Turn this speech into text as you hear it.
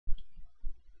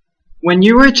When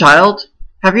you were a child,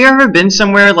 have you ever been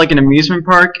somewhere like an amusement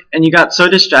park and you got so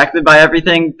distracted by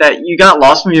everything that you got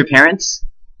lost from your parents?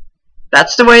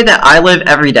 That's the way that I live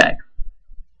every day.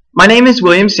 My name is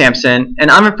William Sampson,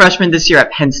 and I'm a freshman this year at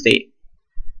Penn State.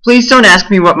 Please don't ask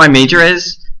me what my major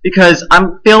is, because I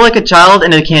feel like a child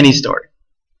in a candy store.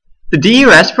 The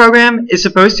DUS program is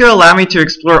supposed to allow me to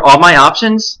explore all my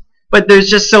options, but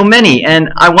there's just so many,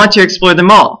 and I want to explore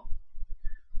them all.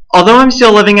 Although I'm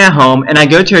still living at home and I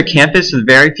go to a campus with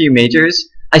very few majors,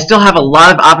 I still have a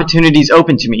lot of opportunities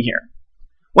open to me here.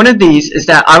 One of these is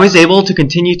that I was able to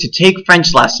continue to take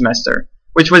French last semester,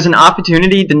 which was an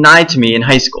opportunity denied to me in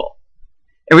high school.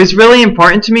 It was really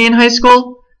important to me in high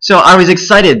school, so I was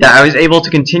excited that I was able to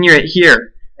continue it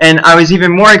here, and I was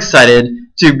even more excited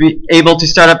to be able to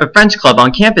start up a French club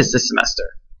on campus this semester.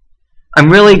 I'm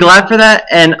really glad for that,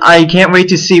 and I can't wait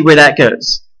to see where that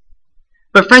goes.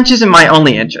 But French isn't my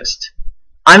only interest.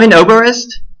 I'm an oboist,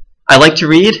 I like to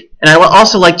read, and I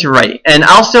also like to write. And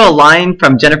I'll steal a line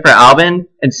from Jennifer Albin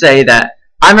and say that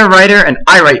I'm a writer and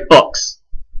I write books.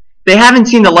 They haven't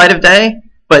seen the light of day,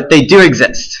 but they do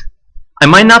exist. I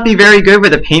might not be very good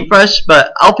with a paintbrush,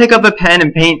 but I'll pick up a pen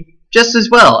and paint just as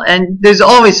well, and there's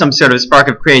always some sort of spark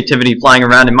of creativity flying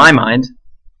around in my mind.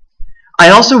 I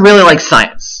also really like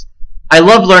science. I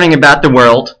love learning about the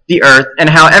world, the earth, and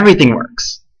how everything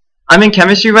works. I'm in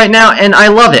chemistry right now, and I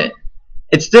love it.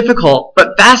 It's difficult,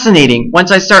 but fascinating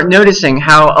once I start noticing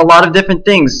how a lot of different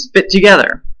things fit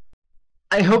together.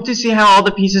 I hope to see how all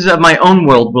the pieces of my own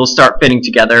world will start fitting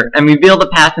together and reveal the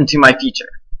path into my future.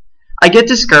 I get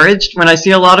discouraged when I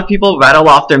see a lot of people rattle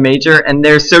off their major and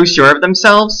they're so sure of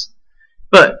themselves.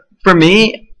 But for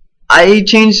me, I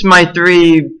changed my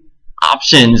 3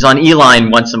 options on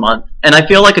E-line once a month, and I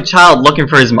feel like a child looking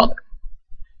for his mother.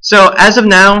 So as of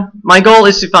now, my goal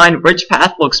is to find which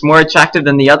path looks more attractive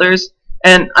than the others,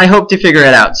 and I hope to figure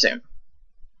it out soon.